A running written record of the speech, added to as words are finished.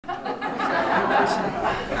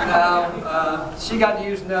Now, she got to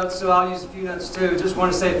use notes, so I'll use a few notes too. Just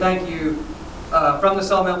want to say thank you from the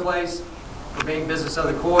Sawmill Place for being Business of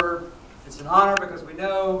the Quarter. It's an honor because we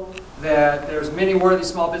know that there's many worthy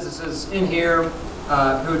small businesses in here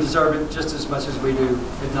who deserve it just as much as we do,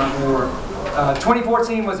 if not more.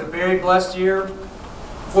 2014 was a very blessed year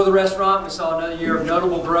for the restaurant. We saw another year of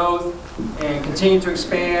notable growth and continue to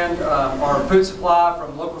expand our food supply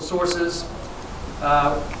from local sources.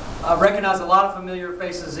 I recognize a lot of familiar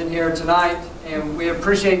faces in here tonight, and we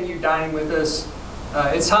appreciate you dining with us.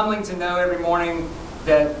 It's humbling to know every morning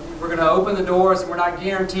that we're going to open the doors and we're not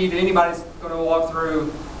guaranteed that anybody's going to walk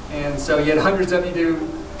through, and so yet hundreds of you do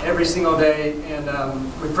every single day, and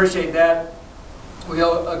we appreciate that. We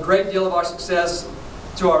owe a great deal of our success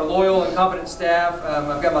to our loyal and competent staff.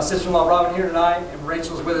 I've got my sister-in-law Robin here tonight, and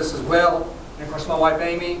Rachel's with us as well, and of course my wife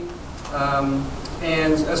Amy,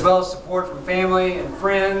 and as well as support from family and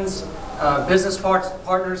friends, business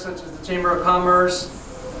partners such as the Chamber of Commerce,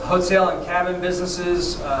 hotel and cabin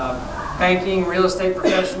businesses, banking, real estate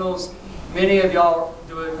professionals. Many of y'all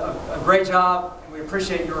do a great job, and we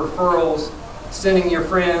appreciate your referrals, sending your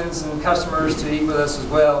friends and customers to eat with us as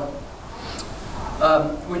well.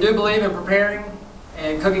 We do believe in preparing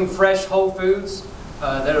and cooking fresh whole foods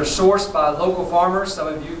that are sourced by local farmers. Some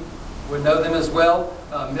of you would know them as well.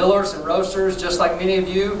 Millers and roasters, just like many of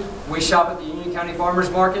you, we shop at the Union County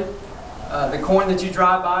Farmers Market. The corn that you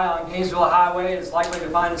drive by on Gainesville Highway is likely to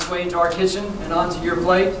find its way into our kitchen and onto your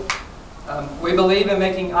plate. We believe in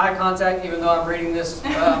making eye contact, even though I'm reading this.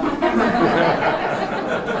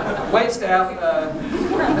 Wait staff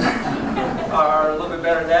are a little bit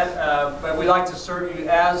better at that, but we like to serve you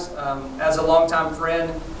as a longtime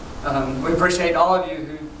friend. We appreciate all of you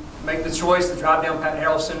who make the choice to drive down Pat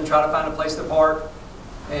Harrelson and try to find a place to park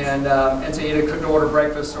and to eat a cooked order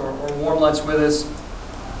breakfast or warm lunch with us.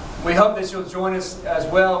 We hope that you'll join us as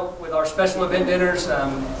well with our special event dinners.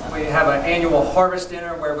 We have an annual harvest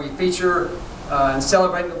dinner where we feature and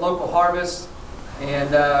celebrate the local harvest.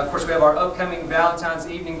 And of course we have our upcoming Valentine's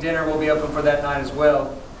evening dinner. We'll be open for that night as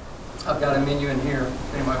well. I've got a menu in here,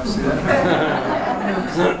 if anybody wants to see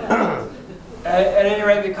that. At any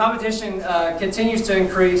rate, the competition continues to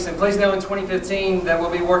increase, and please know in 2015 that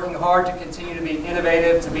we'll be working hard to continue to be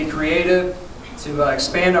innovative, to be creative, to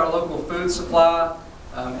expand our local food supply,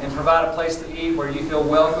 and provide a place to eat where you feel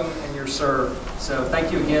welcome and you're served. So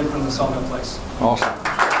thank you again from the Sawmill Place. Awesome.